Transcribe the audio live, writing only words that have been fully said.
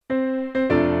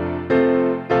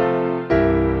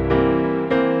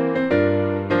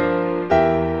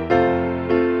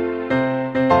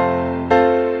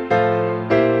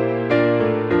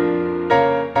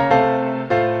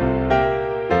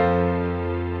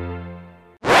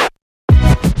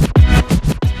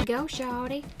go,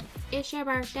 shawty. It's your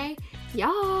birthday.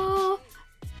 Y'all,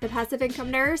 the Passive Income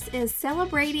Nurse is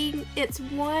celebrating its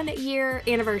 1-year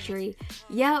anniversary.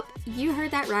 Yep, you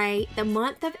heard that right. The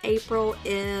month of April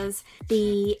is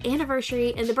the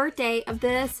anniversary and the birthday of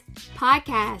this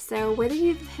podcast. So whether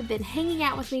you have been hanging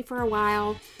out with me for a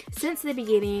while, since the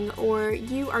beginning, or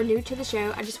you are new to the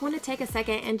show, I just want to take a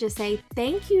second and just say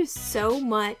thank you so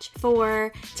much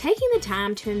for taking the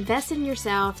time to invest in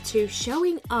yourself, to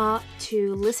showing up,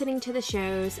 to listening to the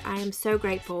shows. I am so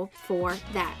grateful for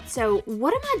that. So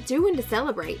what am I doing to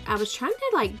celebrate? I was trying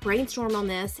to brainstorm on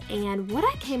this, and what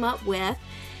I came up with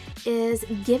is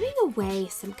giving away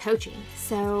some coaching.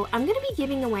 So I'm going to be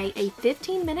giving away a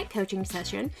 15-minute coaching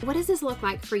session. What does this look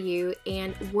like for you,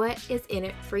 and what is in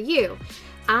it for you?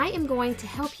 I am going to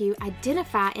help you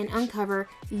identify and uncover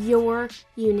your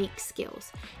unique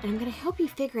skills. And I'm going to help you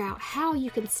figure out how you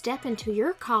can step into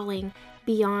your calling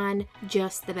beyond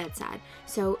just the bedside.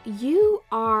 So you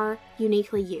are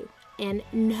uniquely you, and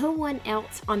no one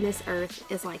else on this earth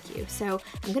is like you. So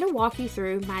I'm going to walk you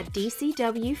through my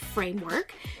DCW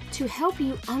framework to help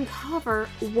you uncover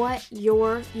what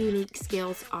your unique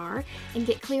skills are and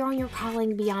get clear on your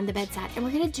calling beyond the bedside. And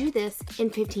we're going to do this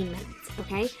in 15 minutes,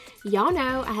 okay? Y'all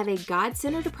know I have a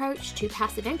God-centered approach to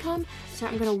passive income, so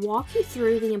I'm going to walk you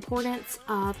through the importance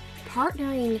of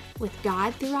partnering with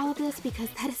God through all of this, because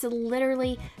that is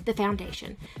literally the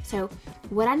foundation. So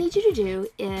what I need you to do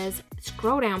is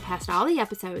scroll down past all the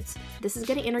episodes. This is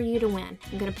going to enter you to win.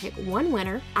 I'm going to pick one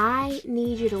winner. I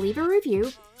need you to leave a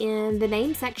review. In the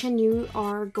name section, you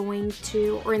are going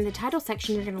to, or in the title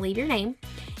section, you're going to leave your name.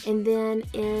 And then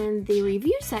in the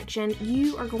review section,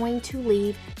 you are going to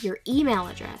leave your email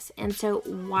address. And so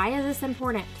why is this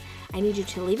important? I need you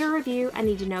to leave a review, I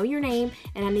need to know your name,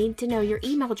 and I need to know your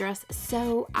email address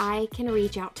so I can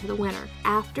reach out to the winner.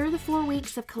 After the 4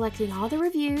 weeks of collecting all the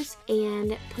reviews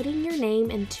and putting your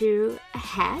name into a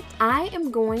hat, I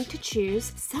am going to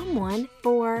choose someone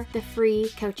for the free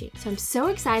coaching. So I'm so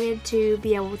excited to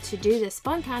be able to do this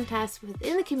fun contest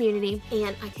within the community,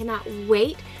 and I cannot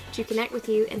wait to connect with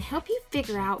you and help you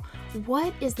figure out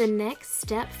what is the next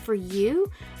step for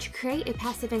you to create a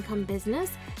passive income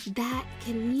business that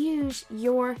can use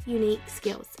your unique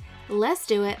skills. Let's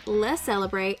do it. Let's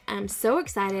celebrate. I'm so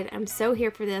excited. I'm so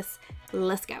here for this.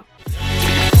 Let's go.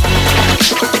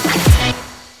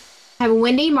 I have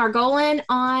Wendy Margolin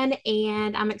on,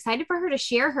 and I'm excited for her to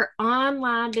share her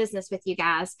online business with you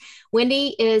guys.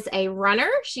 Wendy is a runner.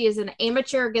 She is an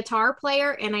amateur guitar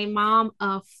player and a mom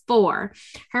of 4.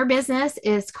 Her business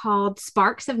is called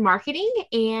Sparks of Marketing,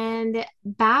 and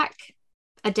back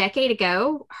a decade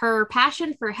ago, her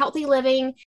passion for healthy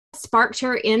living sparked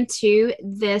her into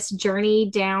this journey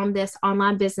down this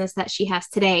online business that she has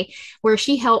today, where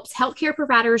she helps healthcare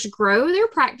providers grow their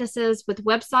practices with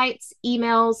websites,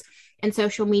 emails, and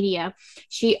social media.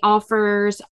 She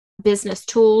offers business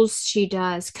tools. She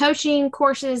does coaching,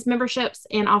 courses, memberships,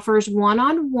 and offers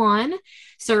one-on-one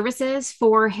services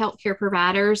for healthcare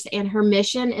providers. And her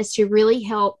mission is to really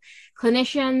help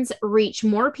clinicians reach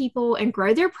more people and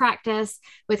grow their practice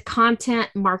with content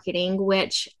marketing,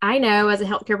 which I know as a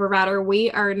healthcare provider, we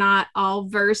are not all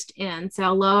versed in. So I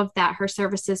love that her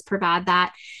services provide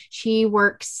that. She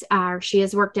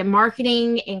has worked in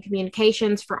marketing and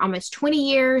communications for almost 20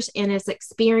 years and is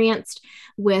experienced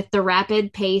with the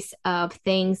rapid pace of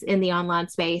things in the online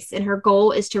space. And her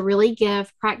goal is to really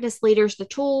give practice leaders the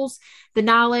tools, the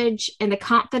knowledge, and the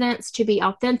confidence to be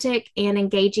authentic and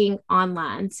engaging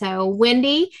online. So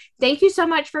Wendy, thank you so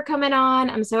much for coming on.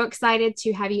 I'm so excited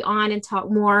to have you on and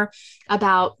talk more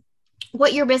about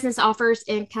what your business offers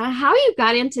and kind of how you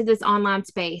got into this online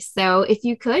space. So if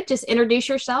you could just introduce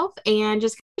yourself and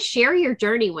just share your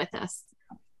journey with us.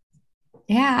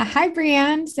 Yeah. Hi,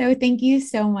 Brianne. So thank you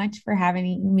so much for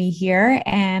having me here,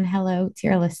 and hello to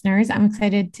your listeners. I'm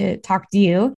excited to talk to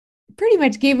you. Pretty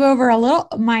much gave over a little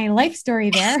my life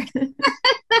story there.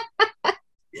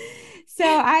 So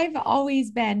I've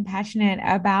always been passionate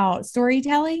about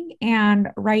storytelling and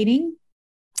writing.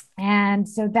 And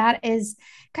so that is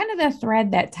kind of the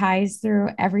thread that ties through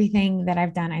everything that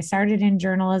I've done. I started in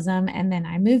journalism, and then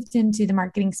I moved into the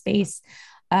marketing space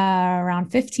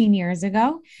around 15 years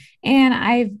ago. And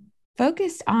I've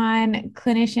focused on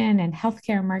clinician and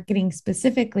healthcare marketing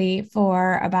specifically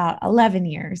for about 11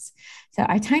 years. So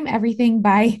I time everything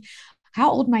by how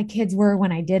old my kids were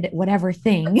when I did whatever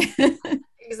thing.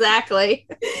 Exactly.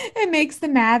 It makes the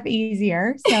math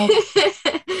easier. So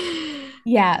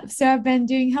yeah, so I've been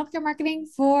doing healthcare marketing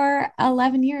for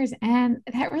 11 years. And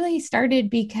that really started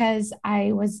because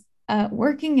I was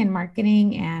working in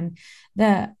marketing and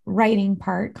the writing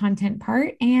part, content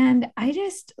part. And I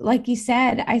just, like you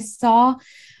said, I saw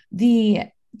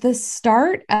the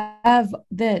start of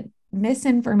the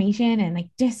misinformation and like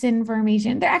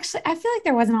disinformation. There actually, I feel like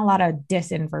there wasn't a lot of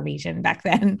disinformation back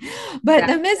then, but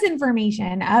Yeah. the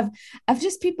misinformation of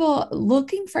just people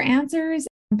looking for answers,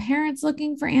 parents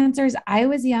looking for answers. I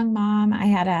was a young mom. I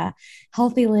had a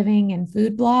healthy living and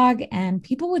food blog, and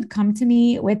people would come to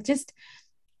me with just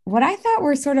what I thought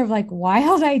were sort of like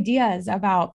wild ideas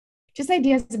about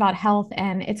health.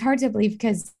 And it's hard to believe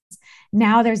because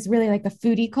now there's really like the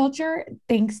foodie culture,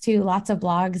 thanks to lots of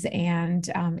blogs and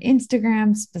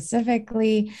Instagram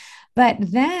specifically. But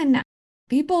then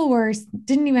people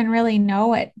didn't even really know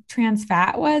what trans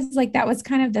fat was. Like that was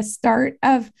kind of the start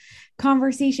of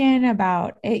conversation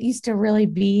about it. Used to really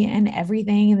be in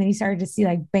everything. And then you started to see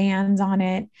like bans on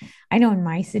it. I know in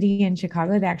my city in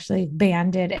Chicago, they actually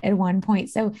banned it at one point.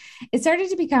 So it started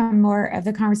to become more of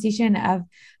the conversation of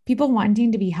people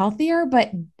wanting to be healthier,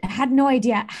 but had no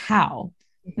idea how.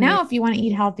 Mhm. Now, if you want to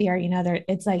eat healthier,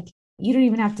 it's like you don't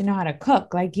even have to know how to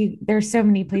cook. There's so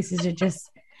many places to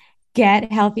just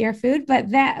get healthier food. But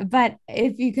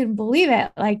if you can believe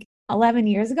it, like 11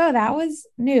 years ago, that was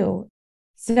new.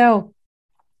 So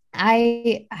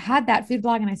I had that food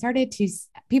blog and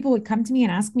people would come to me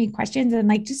and ask me questions and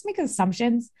like just make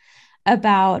assumptions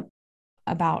about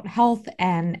health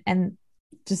and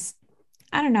just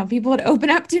I don't know, people would open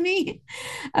up to me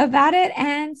about it.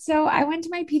 And so I went to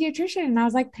my pediatrician and I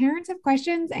was like, parents have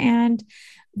questions and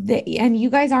you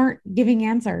guys aren't giving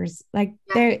answers. Like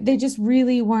they just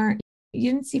really weren't.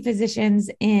 You didn't see physicians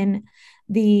in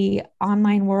the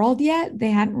online world yet.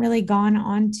 They hadn't really gone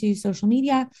on to social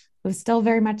media. It was still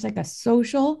very much like a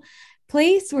social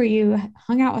place where you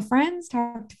hung out with friends,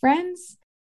 talked to friends,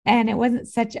 and it wasn't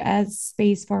such a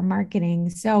space for marketing.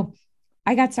 So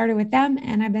I got started with them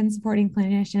and I've been supporting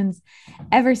clinicians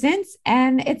ever since.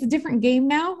 And it's a different game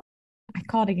now. I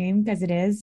call it a game because it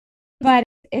is, but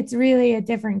it's really a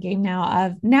different game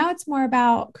now it's more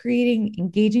about creating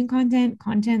engaging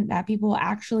content that people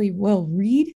actually will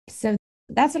read. So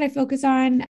that's what I focus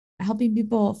on, helping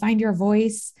people find your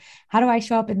voice. How do I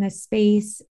show up in this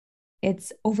space?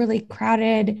 It's overly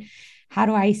crowded. How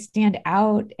do I stand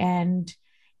out and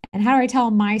how do I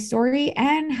tell my story?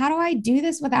 And how do I do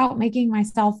this without making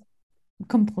myself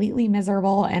completely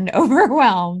miserable and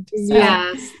overwhelmed? So,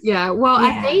 Yes. Yeah. Well, I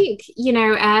yeah. think,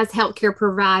 as healthcare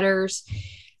providers,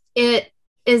 it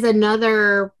is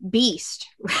another beast,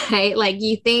 right? Like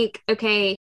you think,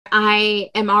 okay, I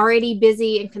am already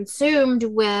busy and consumed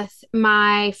with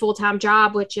my full-time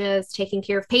job, which is taking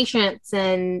care of patients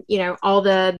and,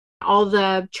 all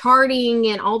the charting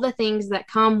and all the things that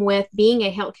come with being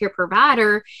a healthcare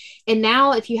provider. And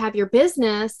now if you have your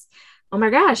business, oh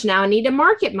my gosh, now I need to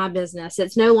market my business.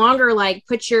 It's no longer like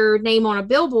put your name on a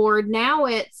billboard. Now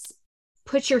it's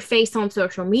put your face on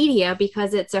social media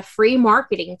because it's a free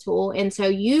marketing tool. And so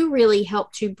you really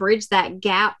help to bridge that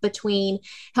gap between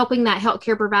helping that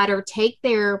healthcare provider take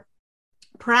their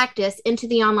practice into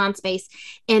the online space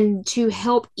and to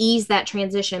help ease that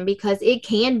transition because it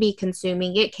can be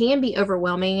consuming, it can be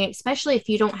overwhelming, especially if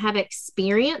you don't have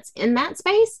experience in that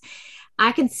space.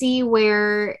 I can see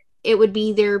where it would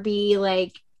either be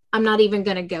like, I'm not even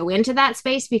going to go into that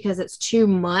space because it's too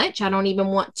much. I don't even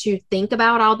want to think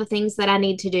about all the things that I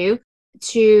need to do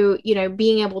to,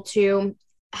 being able to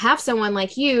have someone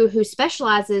like you who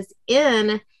specializes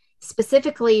in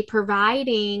specifically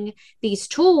providing these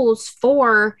tools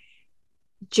for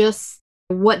just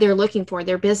what they're looking for,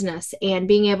 their business, and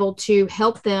being able to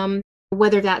help them,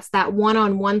 whether that's that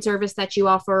one-on-one service that you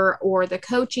offer or the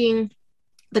coaching,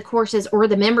 the courses, or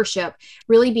the membership,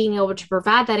 really being able to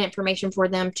provide that information for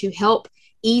them to help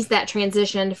ease that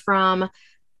transition from,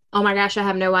 oh my gosh, I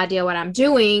have no idea what I'm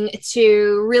doing,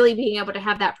 to really being able to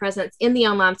have that presence in the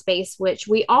online space, which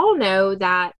we all know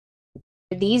that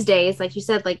these days, like you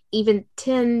said, like even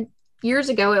 10 years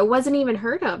ago, it wasn't even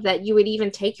heard of that you would even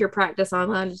take your practice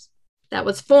online. That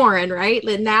was foreign, right?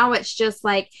 And now it's just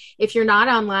like, if you're not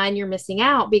online, you're missing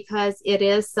out because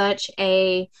it's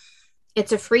a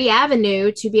free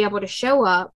avenue to be able to show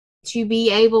up, to be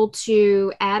able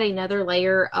to add another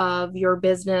layer of your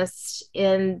business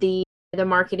in the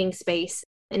marketing space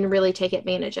and really take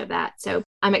advantage of that. So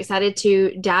I'm excited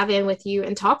to dive in with you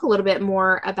and talk a little bit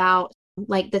more about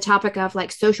like the topic of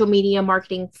like social media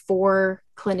marketing for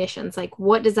clinicians. Like,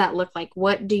 what does that look like?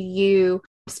 What do you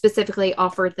specifically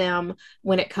offer them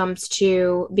when it comes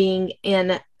to being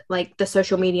in like the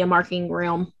social media marketing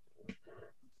realm?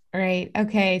 Right.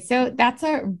 Okay. So that's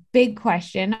a big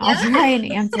question. I'll Yeah. try and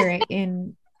answer it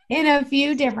in a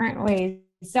few different ways.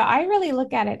 So I really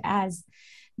look at it as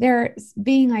there's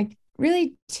being like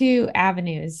really two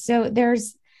avenues. So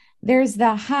there's there's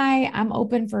the hi, I'm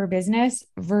open for business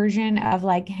version of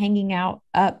like hanging out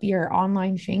up your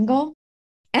online shingle.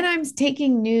 And I'm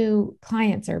taking new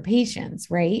clients or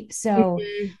patients, right? So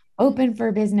Mhm. open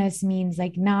for business means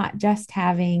like not just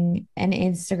having an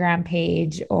Instagram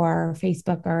page or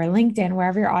Facebook or LinkedIn,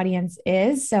 wherever your audience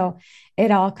is. So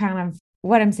it all kind of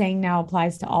what I'm saying now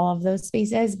applies to all of those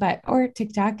spaces, but or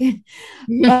TikTok,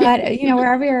 but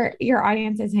wherever your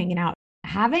audience is hanging out,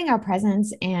 having a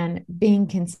presence and being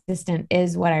consistent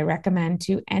is what I recommend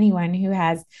to anyone who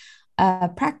has a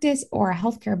practice or a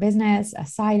healthcare business, a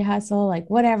side hustle, like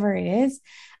whatever it is.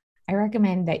 I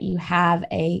recommend that you have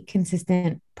a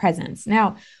consistent presence.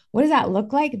 Now, what does that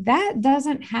look like? That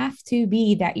doesn't have to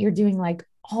be that you're doing like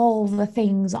all the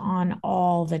things on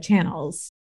all the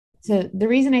channels. So the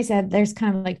reason I said there's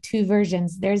kind of like two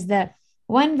versions. There's the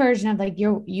one version of like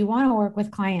you want to work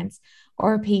with clients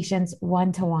or patients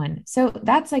one to one. So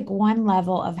that's like one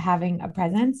level of having a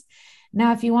presence.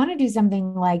 Now, if you want to do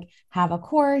something like have a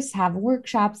course, have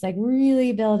workshops, like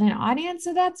really build an audience,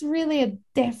 so that's really a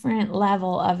different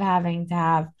level of having to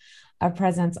have a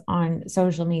presence on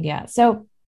social media. So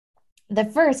the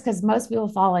first, because most people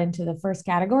fall into the first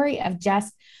category of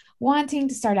just wanting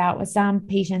to start out with some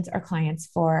patients or clients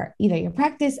for either your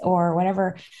practice or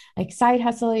whatever like side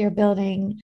hustle you're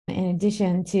building in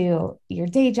addition to your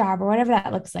day job or whatever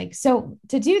that looks like. So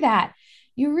to do that,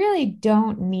 you really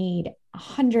don't need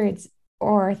hundreds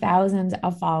or thousands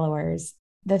of followers.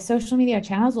 The social media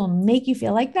channels will make you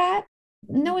feel like that.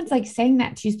 No one's like saying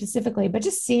that to you specifically, but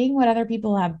just seeing what other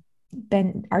people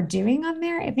are doing on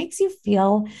there, it makes you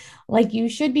feel like you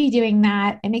should be doing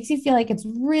that. It makes you feel like it's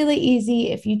really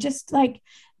easy if you just like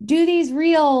do these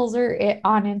reels or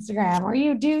on Instagram or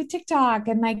you do TikTok.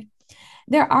 And like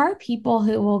there are people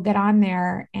who will get on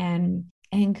there and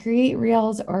create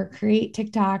reels or create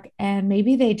TikTok, and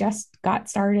maybe they just got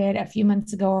started a few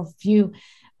months ago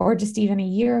or just even a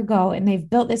year ago, and they've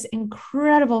built this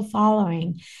incredible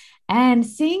following. And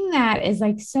seeing that is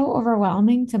like so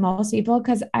overwhelming to most people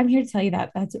because I'm here to tell you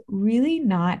that that's really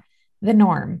not the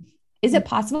norm. Is it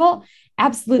possible?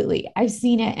 Absolutely. I've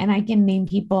seen it and I can name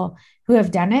people who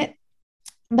have done it.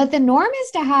 But the norm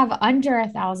is to have under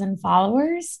 1,000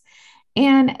 followers.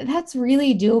 And that's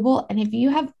really doable. And if you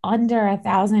have under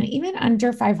 1,000, even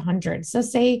under 500, so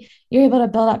say you're able to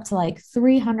build up to like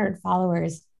 300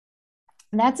 followers,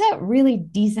 that's a really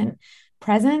decent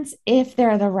presence if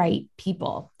they're the right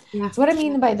people. Yeah. So what I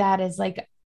mean by that is like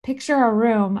picture a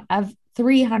room of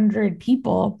 300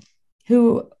 people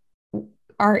who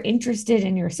are interested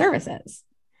in your services.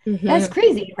 That's Mhm.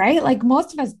 crazy, right? Like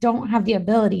most of us don't have the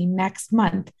ability next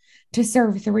month to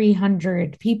serve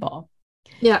 300 people.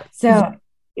 Yeah. So,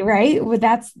 right, well,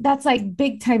 that's like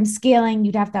big time scaling.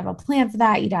 You'd have to have a plan for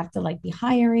that. You'd have to like be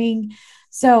hiring.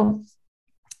 So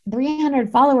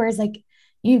 300 followers, like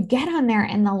you get on there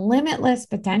and the limitless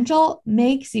potential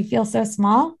makes you feel so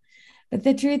small. But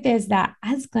the truth is that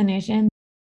as clinicians,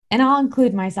 and I'll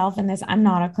include myself in this, I'm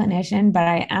not a clinician, but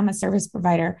I am a service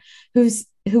provider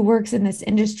who works in this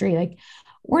industry. Like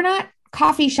we're not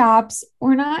coffee shops,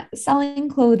 we're not selling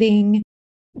clothing,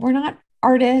 we're not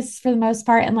artists for the most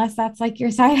part, unless that's like your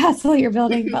side hustle you're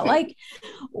building. But like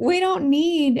we don't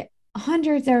need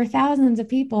hundreds or thousands of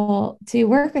people to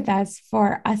work with us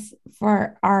for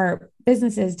our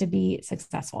businesses to be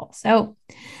successful. So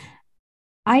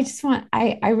I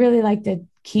really like to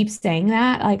keep saying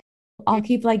that. Like I'll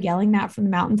keep like yelling that from the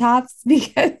mountaintops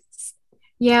because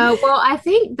Yeah, well, I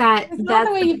think that it's not the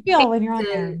that's way the you feel when you're on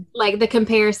there. like the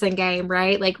comparison game,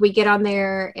 right? Like we get on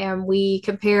there and we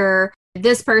compare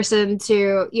this person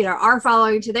to, our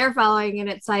following to their following. And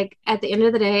it's like at the end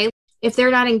of the day, if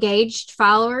they're not engaged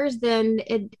followers, then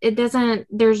it doesn't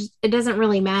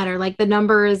really matter. Like the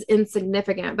number is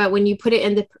insignificant. But when you put it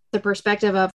in the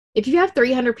perspective of if you have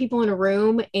 300 people in a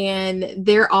room and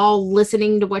they're all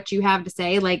listening to what you have to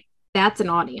say, like that's an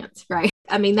audience, right?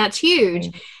 I mean, that's huge.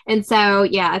 Right. And so,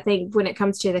 yeah, I think when it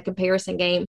comes to the comparison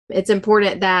game, it's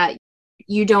important that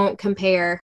you don't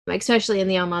compare, especially in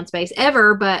the online space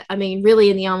ever. But I mean, really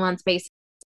in the online space,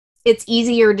 it's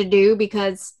easier to do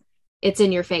because it's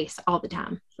in your face all the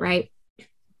time, right?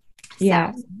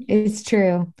 Yeah, So, it's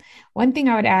true. One thing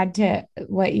I would add to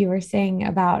what you were saying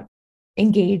about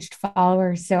engaged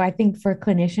followers. So I think for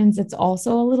clinicians, it's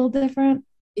also a little different.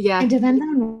 yeah. It depends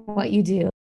on what you do.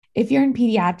 If you're in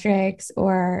pediatrics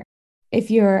or if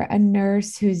you're a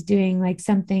nurse who's doing like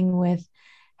something with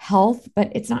health,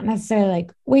 but it's not necessarily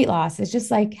like weight loss, it's just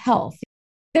like health.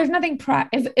 There's nothing,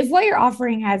 if what you're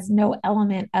offering has no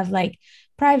element of like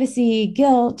privacy,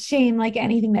 guilt, shame, like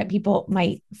anything that people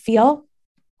might feel,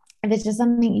 if it's just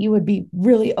something you would be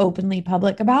really openly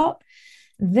public about,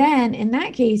 then in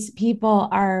that case, people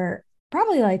are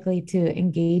probably likely to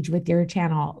engage with your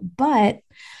channel. But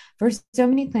for so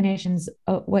many clinicians,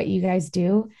 what you guys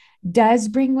do does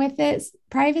bring with it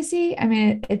privacy. I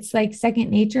mean, it's like second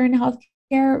nature in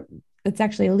healthcare. It's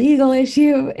actually a legal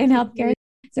issue in healthcare.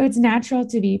 So it's natural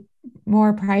to be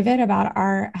more private about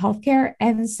our healthcare.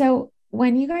 And so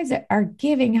when you guys are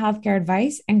giving healthcare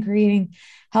advice and creating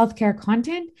healthcare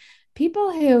content,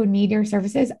 people who need your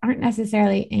services aren't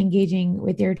necessarily engaging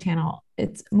with your channel.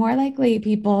 It's more likely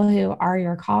people who are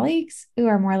your colleagues who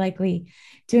are more likely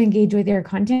to engage with your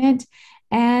content,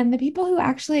 and the people who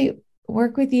actually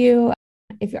work with you,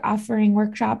 if you're offering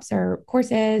workshops or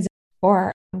courses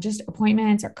or just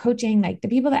appointments or coaching, like the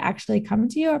people that actually come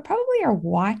to you are probably are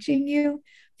watching you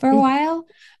for a while,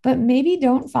 but maybe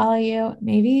don't follow you,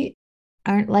 maybe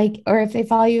aren't like, or if they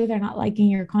follow you, they're not liking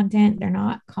your content, they're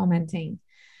not commenting.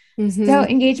 So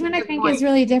engagement, I think, is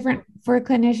really different for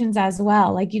clinicians as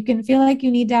well. Like you can feel like you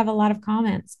need to have a lot of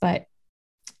comments, but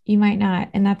you might not,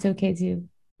 and that's okay too.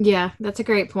 Yeah, that's a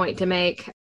great point to make,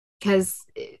 because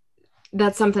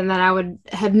that's something that I would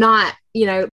have not,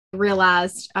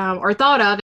 realized or thought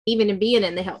of, even in being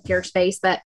in the healthcare space.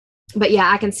 But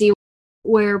yeah, I can see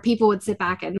where people would sit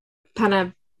back and kind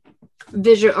of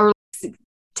visual or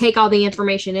take all the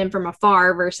information in from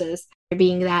afar versus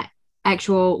being that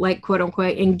actual, like, quote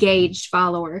unquote engaged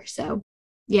follower. So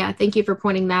yeah, thank you for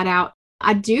pointing that out.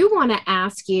 I do want to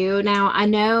ask you now, I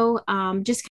know,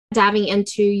 just diving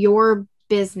into your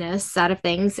business side of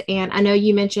things, and I know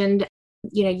you mentioned,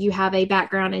 you have a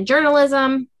background in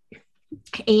journalism,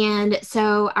 and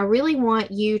so I really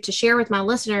want you to share with my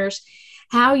listeners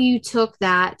how you took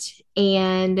that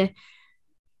and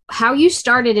how you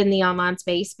started in the online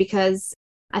space, because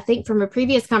I think from a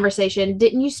previous conversation,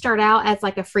 didn't you start out as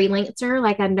like a freelancer,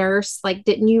 like a nurse? Like,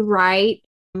 didn't you write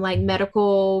like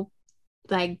medical,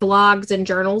 like blogs and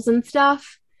journals and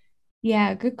stuff?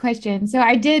 Yeah, good question. So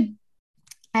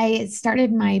I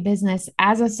started my business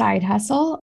as a side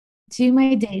hustle to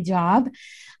my day job.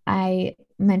 I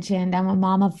mentioned I'm a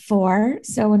mom of four.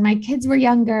 So when my kids were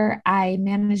younger, I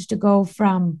managed to go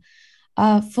from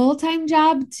a full-time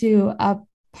job to a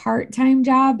part-time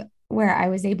job where I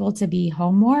was able to be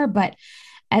home more. But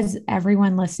as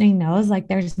everyone listening knows, like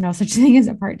there's no such thing as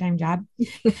a part-time job.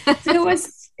 So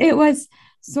it was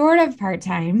sort of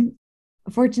part-time.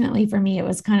 Fortunately for me, it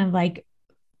was kind of like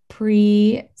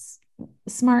pre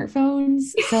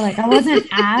smartphones. So like I wasn't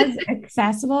as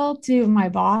accessible to my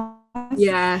boss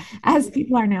Yeah. as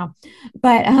people are now.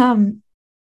 But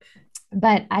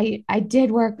I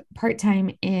did work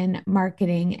part-time in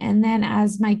marketing. And then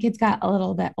as my kids got a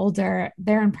little bit older,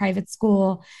 they're in private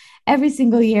school. Every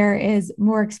single year is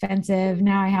more expensive.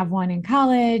 Now I have one in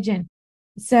college. And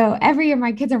so every year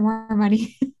my kids are more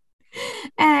money.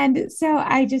 And so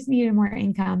I just needed more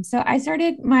income. So I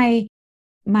started my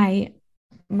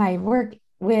work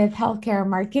with healthcare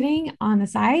marketing on the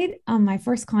side. My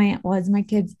first client was my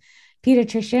kid's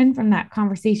pediatrician from that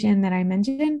conversation that I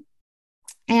mentioned.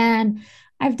 And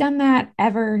I've done that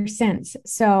ever since.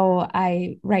 So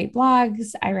I write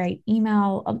blogs, I write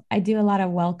email, I do a lot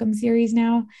of welcome series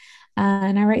now,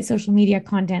 and I write social media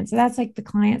content. So that's like the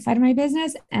client side of my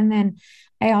business. And then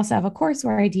I also have a course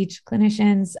where I teach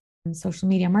clinicians social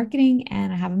media marketing,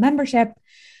 and I have a membership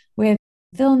with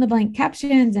fill in the blank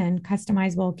captions and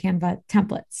customizable Canva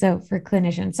templates. So for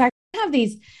clinicians. So I have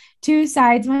these two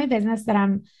sides of my business that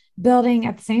I'm building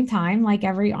at the same time. Like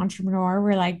every entrepreneur,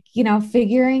 we're like,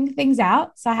 figuring things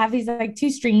out. So I have these like two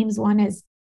streams. One is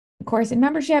course and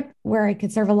membership, where I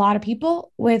could serve a lot of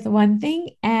people with one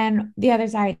thing. And the other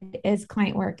side is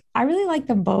client work. I really like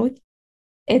them both.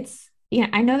 It's,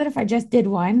 I know that if I just did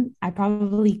one, I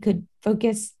probably could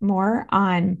focus more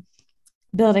on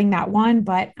building that one,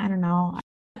 but I don't know.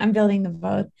 I'm building them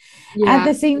both at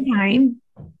the same time.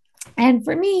 And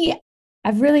for me,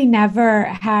 I've really never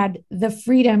had the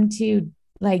freedom to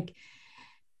like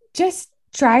just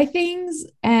try things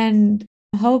and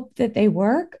hope that they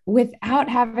work without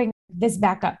having this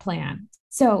backup plan.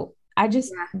 So I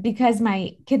just, because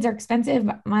my kids are expensive,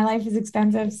 my life is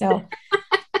expensive. So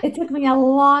it took me a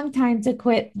long time to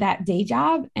quit that day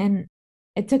job. And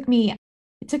it took me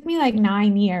like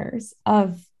 9 years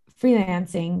of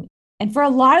freelancing. And for a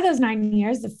lot of those 9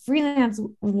 years, the freelance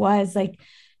was like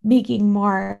making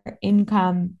more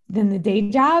income than the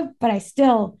day job, but I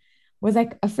still was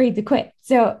like afraid to quit.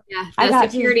 So I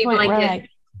got to this point where like,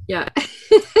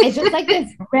 it's just like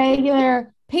this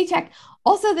regular paycheck.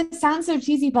 Also, this sounds so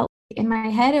cheesy, but in my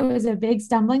head, it was a big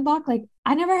stumbling block. Like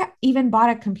I never even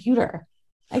bought a computer.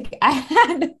 Like I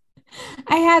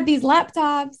had these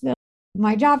laptops that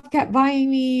my job kept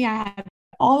buying me. I had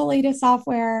all the latest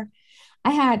software.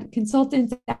 I had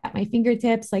consultants at my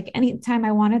fingertips. Like anytime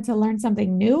I wanted to learn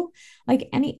something new,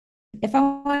 if I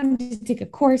wanted to take a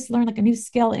course, learn like a new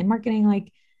skill in marketing,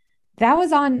 like that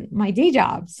was on my day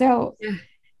job. So Yeah.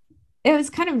 it was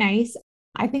kind of nice.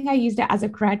 I think I used it as a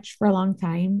crutch for a long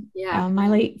time. Yeah. My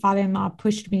late father-in-law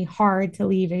pushed me hard to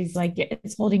leave. He's like,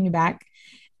 it's holding you back.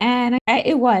 And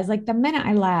it was like the minute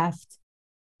I left,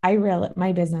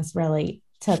 my business really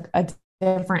took a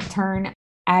different turn.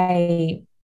 I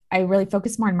really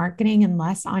focused more on marketing and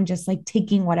less on just like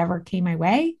taking whatever came my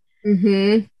way.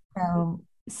 Mm-hmm.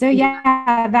 So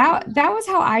yeah, that was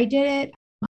how I did it.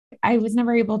 I was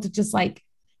never able to just like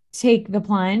take the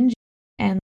plunge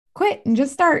and quit and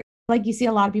just start. Like you see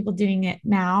a lot of people doing it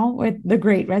now with the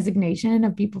great resignation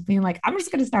of people being like, I'm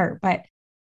just going to start. But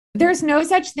there's no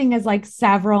such thing as like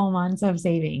several months of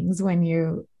savings when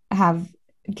you have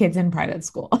kids in private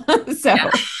school. So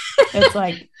Yeah. it's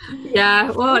like,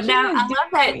 Yeah. Well, now I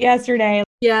love that. Yesterday.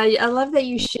 Yeah. I love that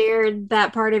you shared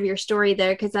that part of your story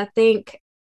there, because I think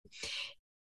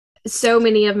so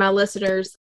many of my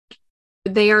listeners,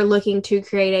 they are looking to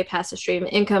create a passive stream of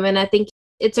income. And I think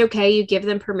it's okay. You give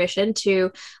them permission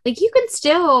to, like, you can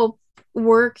still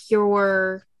work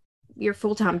your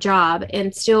full-time job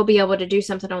and still be able to do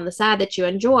something on the side that you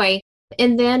enjoy.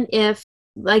 And then if,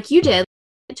 like you did,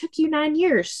 it took you 9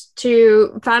 years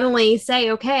to finally say,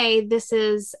 okay,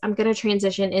 I'm going to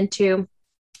transition into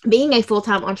being a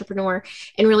full-time entrepreneur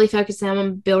and really focusing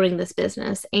on building this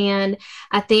business. And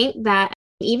I think that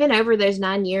even over those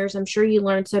 9 years, I'm sure you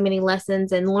learned so many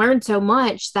lessons and learned so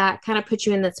much that kind of put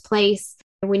you in this place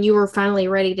when you were finally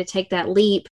ready to take that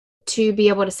leap to be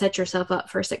able to set yourself up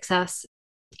for success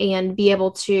and be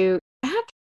able to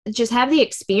have the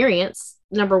experience,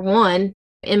 number one,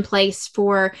 in place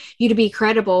for you to be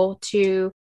credible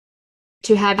to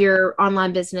have your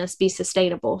online business be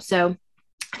sustainable. So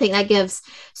I think that gives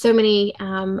so many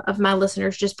of my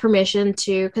listeners just permission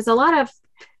to, because a lot of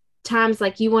times,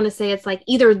 like, you want to say it's like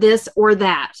either this or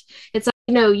that. It's like,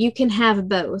 you can have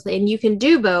both and you can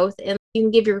do both, and you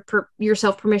can give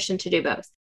yourself permission to do both.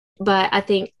 But I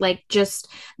think like just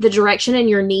the direction and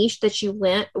your niche that you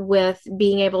went with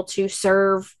being able to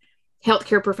serve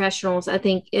healthcare professionals, I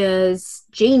think is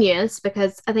genius,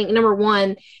 because I think number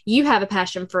one, you have a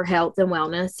passion for health and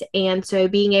wellness. And so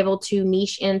being able to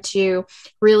niche into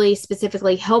really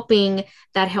specifically helping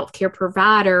that healthcare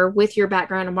provider with your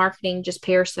background in marketing just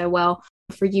pairs so well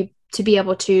for you to be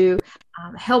able to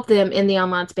help them in the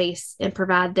online space and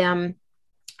provide them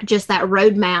just that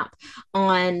roadmap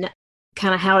on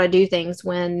kind of how to do things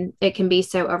when it can be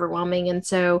so overwhelming and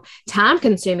so time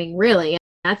consuming, really.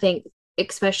 I think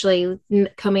especially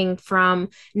coming from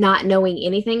not knowing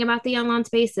anything about the online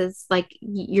space is like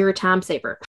you're a time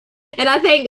saver. And I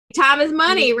think time is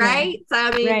money, right? So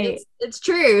I mean, right. It's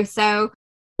true. So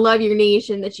I love your niche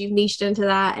and that you've niched into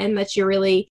that and that you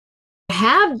really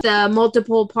have the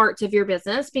multiple parts of your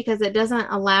business, because it doesn't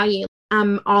allow you.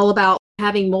 I'm all about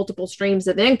having multiple streams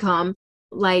of income.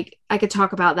 Like I could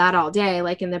talk about that all day,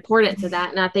 like, and the importance of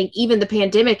that. And I think even the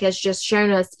pandemic has just shown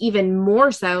us even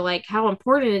more so, like, how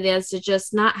important it is to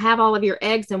just not have all of your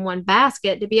eggs in one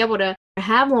basket, to be able to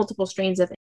have multiple streams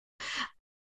of income.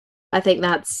 I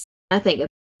think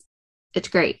it's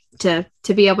great to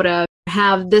be able to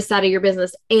have this side of your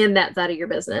business and that side of your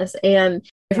business. And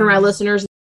for my listeners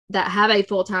that have a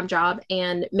full-time job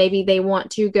and maybe they want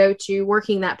to go to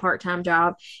working that part-time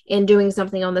job and doing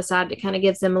something on the side that kind of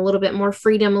gives them a little bit more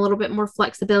freedom, a little bit more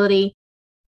flexibility,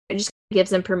 it just gives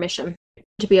them permission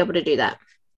to be able to do that.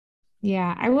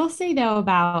 Yeah. I will say though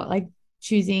about like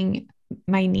choosing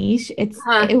my niche,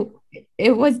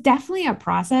 it was definitely a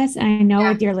process. And I know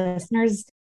with your listeners,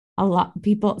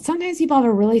 sometimes people have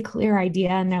a really clear idea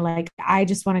and they're like, I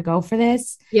just want to go for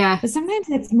this. Yeah. But sometimes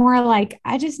it's more like,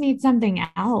 I just need something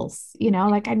else,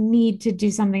 like I need to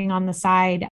do something on the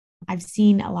side. I've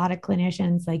seen a lot of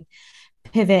clinicians like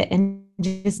pivot and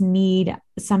just need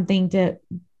something to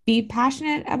be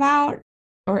passionate about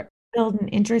or build an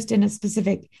interest in a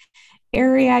specific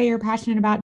area you're passionate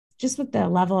about, just with the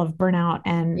level of burnout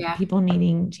and people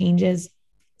needing changes.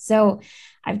 So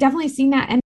I've definitely seen that.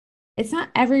 And it's not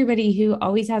everybody who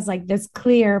always has like this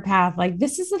clear path, like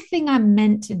this is the thing I'm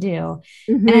meant to do.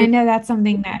 Mm-hmm. And I know that's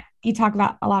something that you talk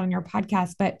about a lot on your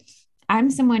podcast, but I'm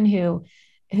someone who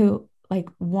like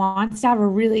wants to have a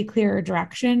really clear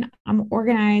direction. I'm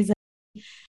organized.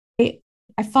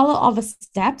 I follow all the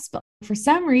steps, but for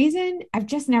some reason, I've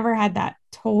just never had that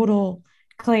total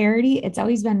clarity. It's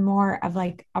always been more of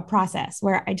like a process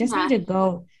where I just need to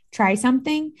go try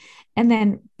something. And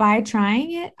then by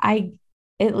trying it,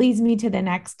 it leads me to the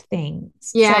next thing.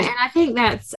 Yeah. So, and I think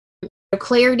that's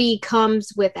clarity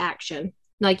comes with action.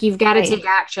 Like you've got to Right. take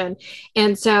action.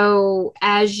 And so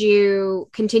as you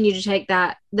continue to take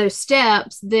those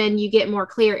steps, then you get more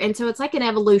clear. And so it's like an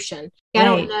evolution. I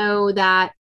don't Right. know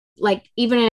that, like,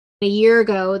 even a year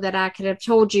ago that I could have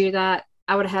told you that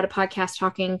I would have had a podcast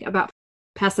talking about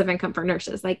passive income for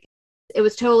nurses. Like, it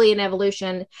was totally an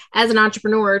evolution as an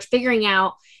entrepreneur, figuring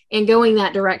out and going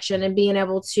that direction and being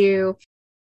able to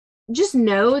just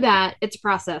know that it's a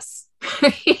process.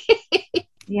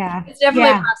 Yeah. It's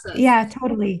definitely a process. Yeah,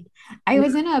 totally. I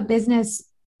was in a business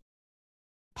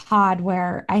pod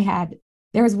where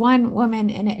there was one woman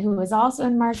in it who was also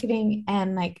in marketing,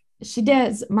 and like she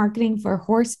does marketing for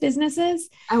horse businesses.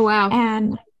 Oh, wow.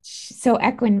 And so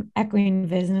equine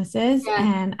businesses.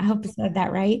 Yeah. And I hope I said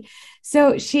that right.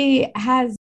 So she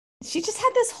just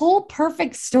had this whole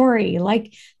perfect story,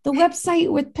 like the website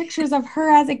with pictures of her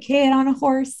as a kid on a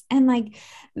horse, and like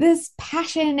this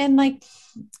passion, and like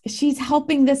she's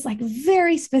helping this like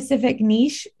very specific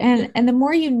niche. And the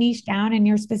more you niche down and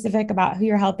you're specific about who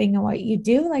you're helping and what you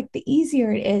do, like the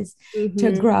easier it is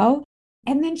to grow.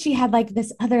 And then she had like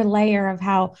this other layer of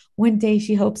how one day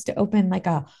she hopes to open like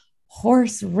a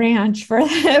horse ranch for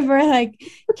like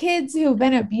kids who've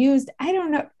been abused. I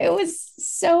don't know. It was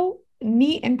so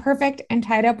neat and perfect and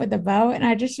tied up with a bow. And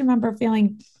I just remember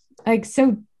feeling like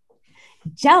so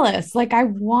jealous. Like I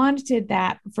wanted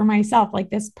that for myself,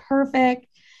 like this perfect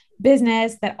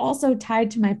business that also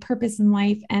tied to my purpose in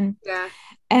life. And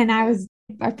I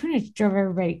pretty much drove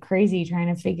everybody crazy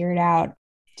trying to figure it out,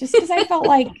 just because I felt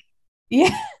like,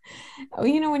 yeah,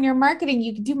 when you're marketing,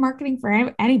 you can do marketing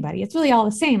for anybody. It's really all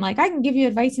the same. Like I can give you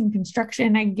advice in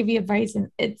construction, I can give you advice, and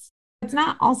it's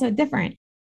not also different.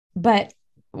 But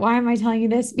why am I telling you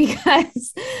this?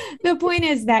 Because the point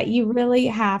is that you really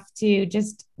have to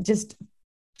just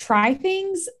try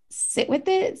things, sit with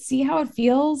it, see how it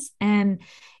feels, and,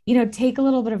 take a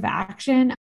little bit of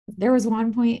action. There was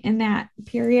one point in that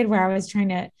period where I was trying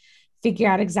to figure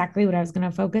out exactly what I was going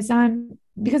to focus on,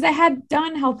 because I had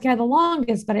done healthcare the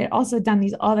longest, but I'd also done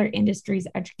these other industries,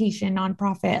 education,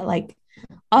 nonprofit, like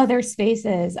other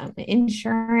spaces,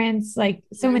 insurance, like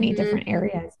so many different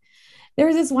areas. There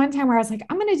was this one time where I was like,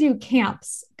 I'm going to do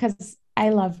camps because I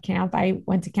love camp. I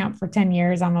went to camp for 10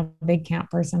 years. I'm a big camp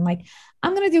person. Like,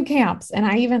 I'm going to do camps. And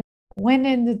I even went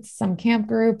into some camp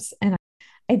groups and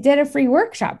I did a free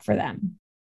workshop for them.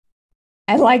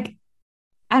 And like,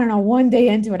 I don't know, one day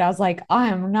into it, I was like, I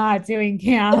am not doing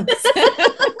camps.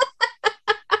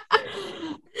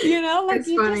 Like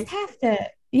just have to,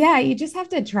 you just have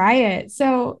to try it.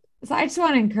 So I just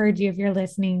want to encourage you, if you're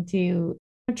listening, to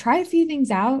try a few things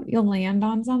out. You'll land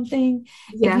on something.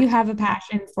 If you have a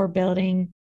passion for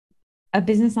building a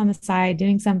business on the side,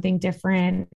 doing something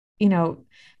different,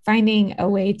 finding a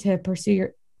way to pursue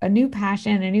a new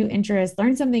passion, a new interest,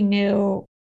 learn something new,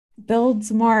 build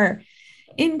some more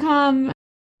income,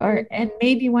 and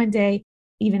maybe one day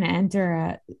even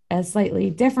enter a slightly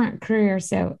different career.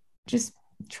 So just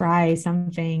try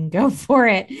something, go for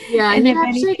it. Yeah. And you if have to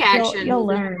anything, take action. you'll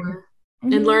learn.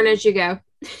 And learn as you go.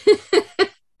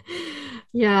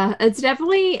 Yeah, it's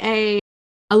definitely a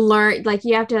learn, like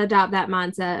you have to adopt that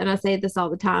mindset. And I say this all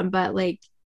the time, but like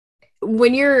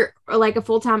when you're like a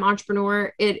full-time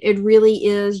entrepreneur, it really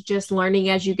is just learning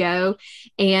as you go.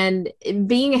 And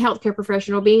being a healthcare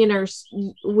professional, being a nurse,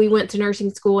 we went to nursing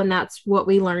school and that's what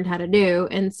we learned how to do.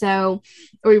 And so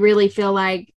we really feel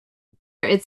like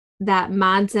it's that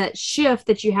mindset shift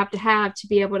that you have to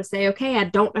be able to say, okay, I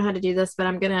don't know how to do this, but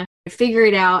I'm going to figure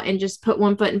it out and just put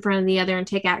one foot in front of the other and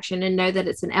take action, and know that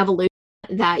it's an evolution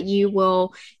that you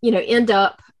will, end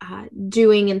up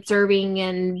doing and serving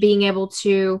and being able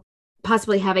to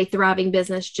possibly have a thriving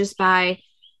business just by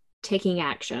taking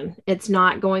action. It's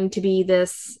not going to be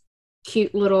this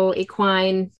cute little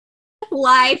equine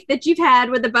life that you've had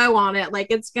with a bow on it.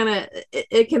 Like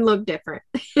it can look different.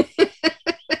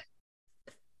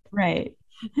 Right.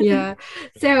 Yeah.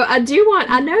 So I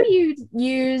know you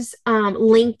use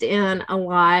LinkedIn a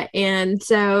lot. And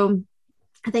so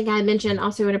I think I mentioned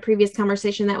also in a previous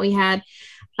conversation that we had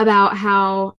about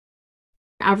how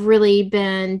I've really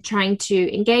been trying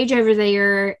to engage over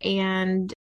there.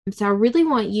 And so I really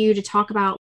want you to talk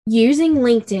about using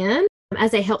LinkedIn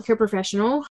as a healthcare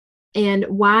professional and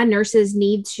why nurses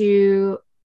need to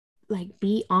like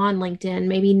be on LinkedIn,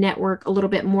 maybe network a little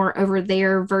bit more over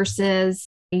there versus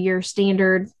your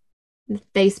standard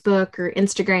Facebook or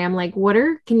Instagram. Like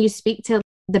can you speak to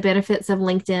the benefits of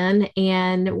LinkedIn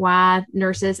and why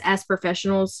nurses as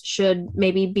professionals should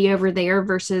maybe be over there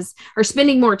versus or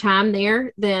spending more time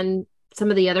there than some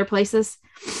of the other places?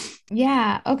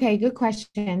 Yeah. Okay. Good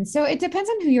question. So it depends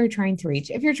on who you're trying to reach.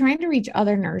 If you're trying to reach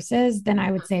other nurses, then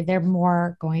I would say they're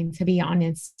more going to be on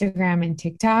Instagram and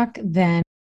TikTok than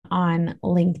on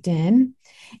LinkedIn.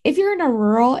 If you're in a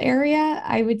rural area,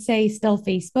 I would say still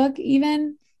Facebook,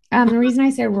 even. The reason I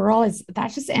say rural is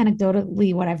that's just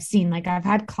anecdotally what I've seen. Like I've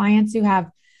had clients who have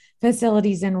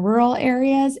facilities in rural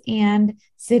areas and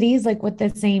cities like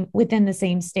within the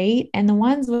same state. And the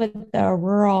ones with the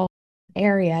rural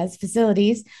areas,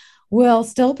 facilities will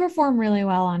still perform really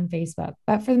well on Facebook.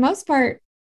 But for the most part,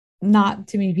 not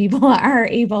too many people are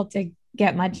able to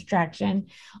get much traction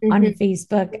on Mm-hmm.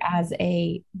 Facebook as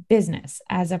a business.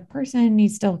 As a person, you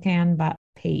still can, but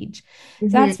page. So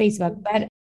Mm-hmm. that's Facebook. But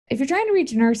if you're trying to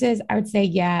reach nurses, I would say,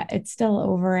 yeah, it's still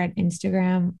over at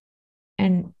Instagram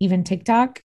and even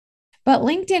TikTok. But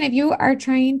LinkedIn, if you are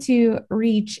trying to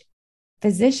reach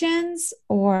physicians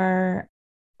or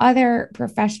other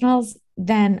professionals,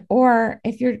 then, or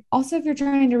if you're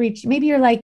trying to reach, maybe you're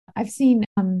like, I've seen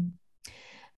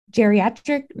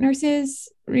geriatric nurses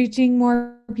reaching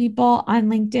more people on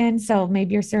LinkedIn. So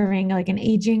maybe you're serving like an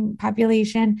aging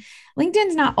population.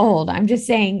 LinkedIn's not old. I'm just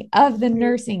saying, of the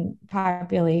nursing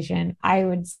population, I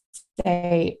would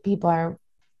say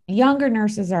younger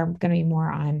nurses are going to be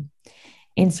more on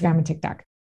Instagram and TikTok.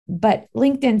 But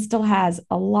LinkedIn still has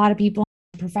a lot of people,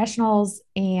 professionals,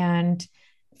 and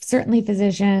certainly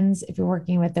physicians, if you're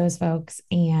working with those folks,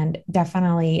 and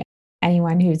definitely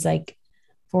anyone who's like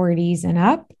 40s and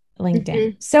up, LinkedIn.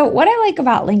 Mm-hmm. So, what I like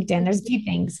about LinkedIn, there's a few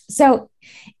things. So,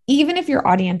 even if your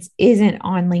audience isn't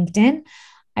on LinkedIn,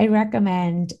 I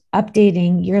recommend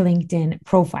updating your LinkedIn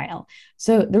profile.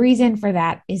 So, the reason for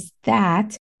that is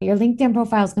that your LinkedIn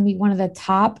profile is going to be one of the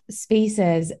top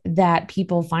spaces that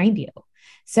people find you.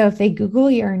 So if they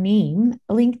Google your name,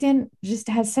 LinkedIn just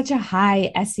has such a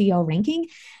high SEO ranking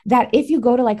that if you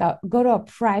go to a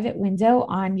private window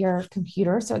on your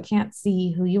computer so it can't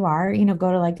see who you are,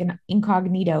 go to like an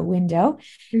incognito window.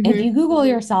 If Mm-hmm. you Google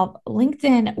yourself,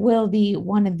 LinkedIn will be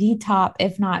one of the top,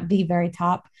 if not the very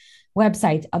top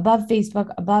websites above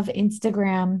Facebook, above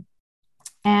Instagram,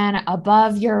 and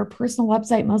above your personal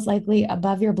website, most likely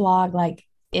above your blog. Like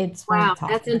it's one of Wow, the top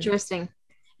that's ones. interesting.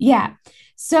 Yeah.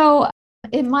 So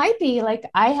it might be like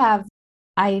I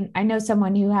know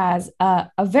someone who has a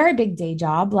very big day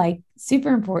job, like super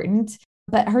important,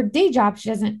 but her day job, she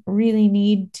doesn't really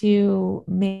need to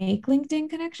make LinkedIn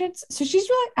connections. So she's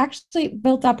really actually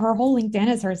built up her whole LinkedIn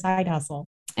as her side hustle.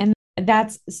 And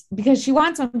that's because she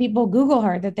wants when people Google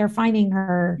her that they're finding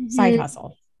her side Mm-hmm.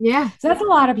 hustle. Yeah. So that's a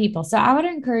lot of people. So I would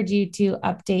encourage you to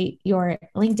update your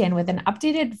LinkedIn with an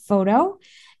updated photo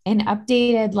and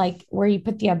updated like where you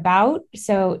put the about.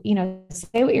 So,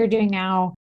 say what you're doing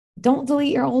now. Don't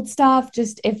delete your old stuff.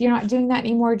 Just if you're not doing that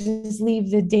anymore, just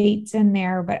leave the dates in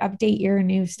there, but update your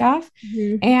new stuff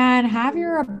Mm-hmm. and have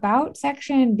your about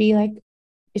section be like,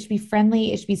 it should be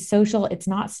friendly, it should be social. It's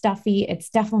not stuffy. It's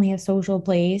definitely a social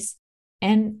place.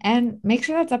 And make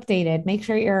sure that's updated. Make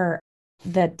sure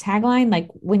the tagline, like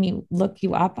when you look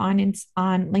you up on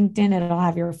LinkedIn, it'll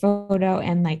have your photo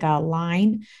and like a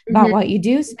line about Mm-hmm. what you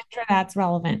do. So make sure that's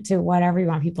relevant to whatever you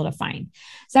want people to find.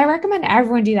 So I recommend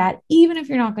everyone do that, even if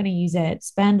you're not going to use it.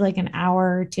 Spend like an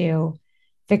hour or two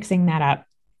fixing that up.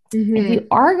 If Mm-hmm. you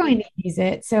are going to use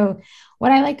it, so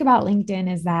what I like about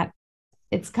LinkedIn is that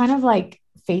it's kind of like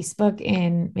Facebook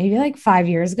in maybe like 5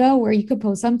 years ago, where you could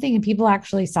post something and people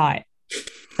actually saw it.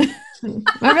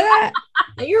 Remember that?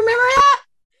 You remember that?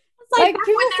 It's like Like back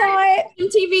people saw it. when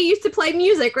MTV used to play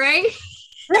music, right?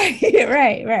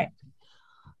 Right, right.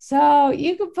 So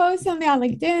you could post something on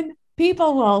LinkedIn,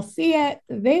 people will see it,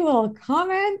 they will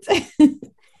comment. And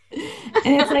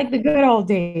it's like the good old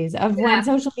days of when Yeah.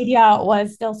 social media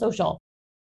was still social.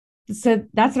 So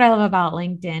that's what I love about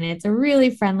LinkedIn. It's a really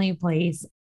friendly place.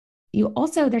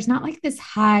 There's not like this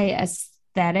high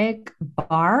aesthetic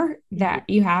bar that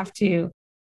you have to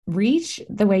reach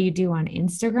the way you do on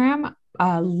Instagram.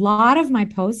 A lot of my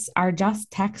posts are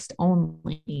just text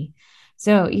only.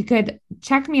 So you could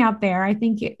check me out there. I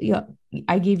think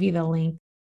I gave you the link.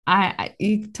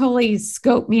 You totally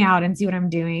scope me out and see what I'm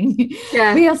doing. But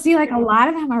Yeah. you'll see like a lot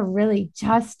of them are really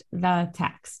just the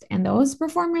text, and those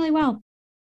perform really well.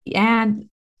 And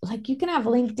like you can have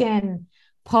LinkedIn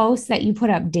posts that you put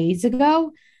up days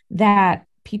ago that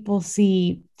people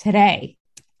see today.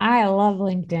 I love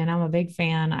LinkedIn. I'm a big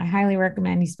fan. I highly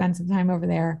recommend you spend some time over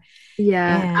there.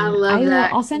 Yeah. I And love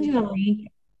that. I'll send you a link.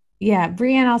 Yeah,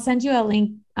 Brienne, I'll send you a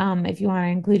link if you want to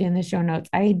include in the show notes.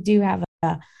 I do have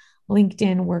a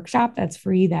LinkedIn workshop that's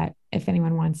free that if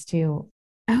anyone wants to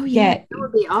Oh yeah, get that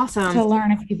would be awesome. to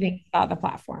learn a few things about the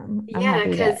platform, I'm Yeah, happy to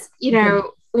because to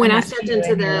when send I that to stepped you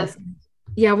into and your the listeners.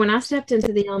 Yeah, when I stepped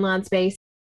into the online space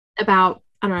about,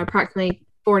 I don't know, approximately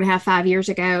 4.5, 5 years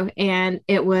ago, and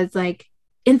it was like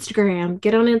Instagram,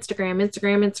 get on Instagram,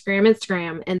 Instagram, Instagram,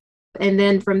 Instagram. And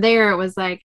then from there it was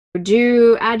like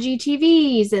do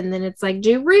IGTVs, and then it's like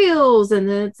do reels, and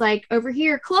then it's like over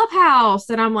here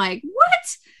Clubhouse. And I'm like,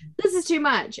 what? This is too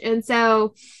much. And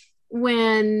so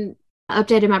when I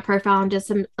updated my profile and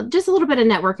just a little bit of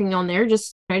networking on there,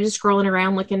 just scrolling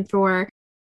around looking for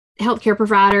healthcare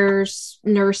providers,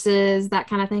 nurses, that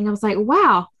kind of thing. I was like,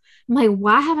 wow. I'm like,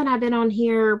 why haven't I been on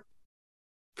here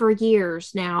for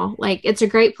years now? Like, it's a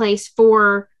great place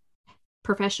for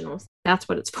professionals. That's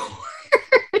what it's for.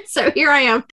 So here I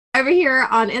am over here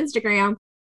on Instagram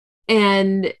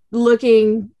and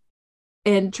looking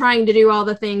and trying to do all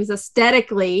the things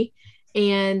aesthetically.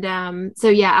 And so,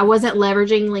 yeah, I wasn't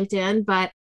leveraging LinkedIn,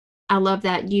 but I love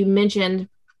that you mentioned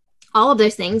all of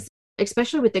those things,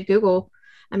 especially with the Google.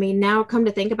 I mean, now come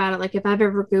to think about it, like if I've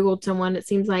ever Googled someone, it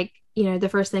seems like, the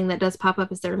first thing that does pop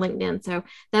up is their LinkedIn. So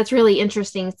that's really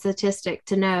interesting statistic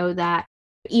to know that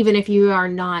even if you are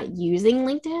not using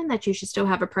LinkedIn, that you should still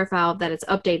have a profile that is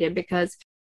updated, because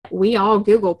we all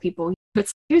Google people.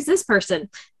 It's, who's this person?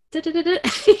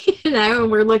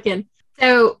 And we're looking.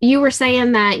 So you were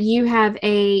saying that you have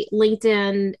a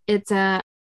LinkedIn, it's a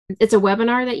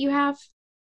webinar that you have?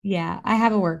 Yeah, I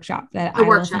have a workshop that I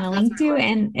will send a link to,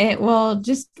 and it will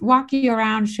just walk you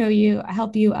around, show you,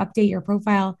 help you update your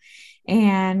profile,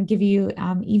 and give you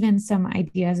even some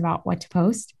ideas about what to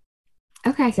post.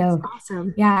 Okay. So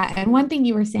awesome. Yeah. And one thing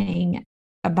you were saying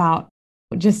about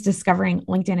just discovering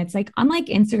LinkedIn, it's like, unlike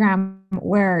Instagram,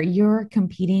 where you're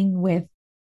competing with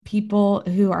people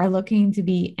who are looking to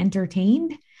be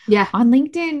entertained. Yeah. On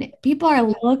LinkedIn, people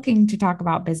are looking to talk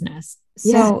about business.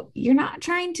 So you're not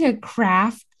trying to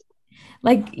craft,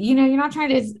 you're not trying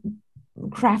to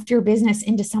craft your business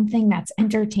into something that's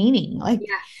entertaining.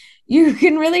 You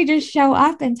can really just show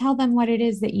up and tell them what it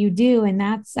is that you do. And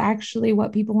that's actually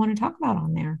what people want to talk about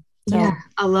on there. So yeah,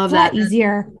 I love that.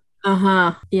 Easier.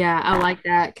 Yeah, I like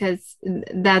that, because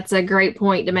that's a great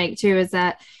point to make too, is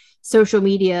that social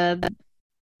media,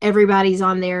 everybody's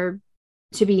on there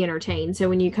to be entertained. So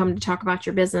when you come to talk about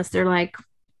your business, they're like,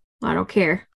 I don't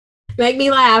care. Make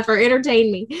me laugh or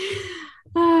entertain me.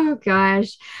 Oh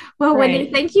gosh. Well, right.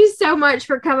 Wendy, thank you so much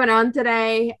for coming on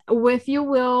today. If you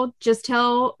will, just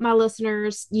tell my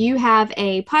listeners you have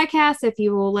a podcast, if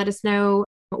you will let us know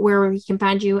where we can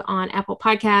find you on Apple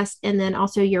Podcasts, and then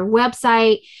also your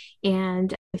website.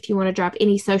 And if you want to drop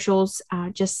any socials,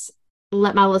 just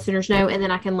let my listeners know, and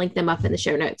then I can link them up in the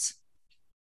show notes.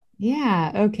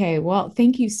 Yeah. Okay. Well,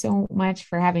 thank you so much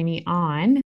for having me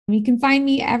on. You can find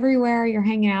me everywhere you're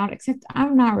hanging out, except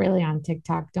I'm not really on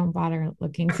TikTok. Don't bother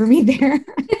looking for me there.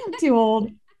 I'm too old.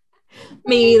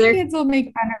 Me either. Kids will make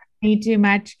fun of me too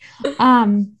much.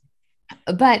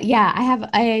 But yeah, I have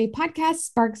a podcast,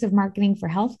 Sparks of Marketing for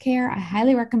Healthcare. I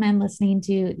highly recommend listening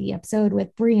to the episode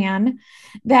with Brianne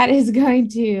that is going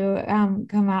to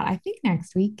come out, I think,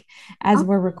 next week as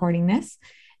we're recording this.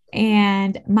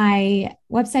 And my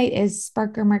website is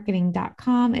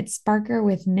sparkermarketing.com. It's Sparker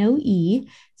with no E.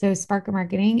 So Sparker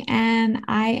Marketing. And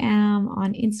I am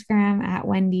on Instagram at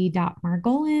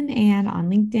Wendy.Margolin, and on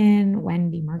LinkedIn,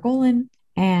 Wendy Margolin.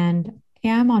 And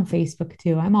yeah, I'm on Facebook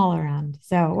too. I'm all around.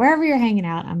 So wherever you're hanging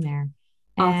out, I'm there.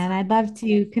 Awesome. And I'd love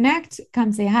to connect.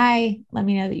 Come say hi. Let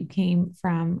me know that you came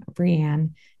from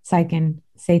Brianne, so I can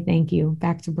say thank you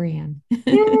back to Brianne.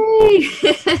 Yay!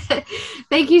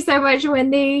 Thank you so much,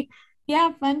 Wendy.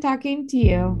 Yeah, fun talking to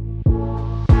you.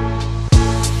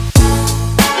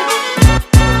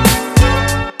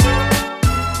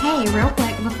 Hey, real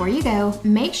quick before you go,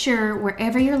 make sure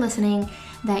wherever you're listening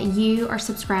that you are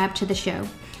subscribed to the show.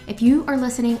 If you are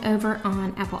listening over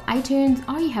on Apple iTunes,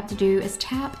 all you have to do is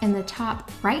tap in the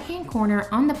top right-hand corner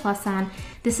on the plus sign.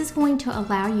 This is going to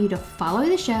allow you to follow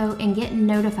the show and get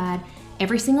notified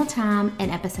every single time an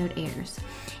episode airs.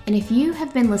 And if you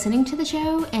have been listening to the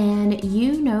show and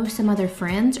you know some other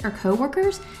friends or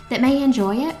coworkers that may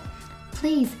enjoy it,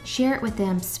 please share it with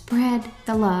them. Spread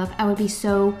the love. I would be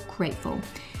so grateful.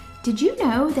 Did you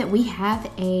know that we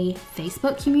have a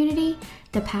Facebook community?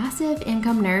 The Passive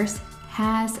Income Nurse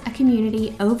has a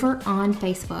community over on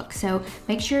Facebook. So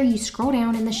make sure you scroll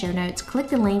down in the show notes, click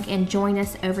the link, and join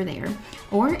us over there.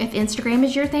 Or if Instagram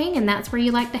is your thing and that's where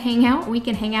you like to hang out, we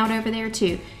can hang out over there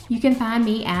too. You can find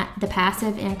me at The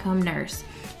Passive Income Nurse.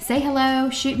 Say hello,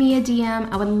 shoot me a DM.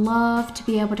 I would love to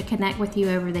be able to connect with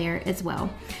you over there as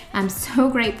well. I'm so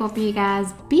grateful for you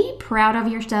guys. Be proud of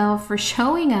yourself for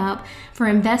showing up, for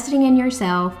investing in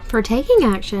yourself, for taking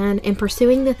action and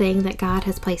pursuing the thing that God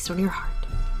has placed on your heart.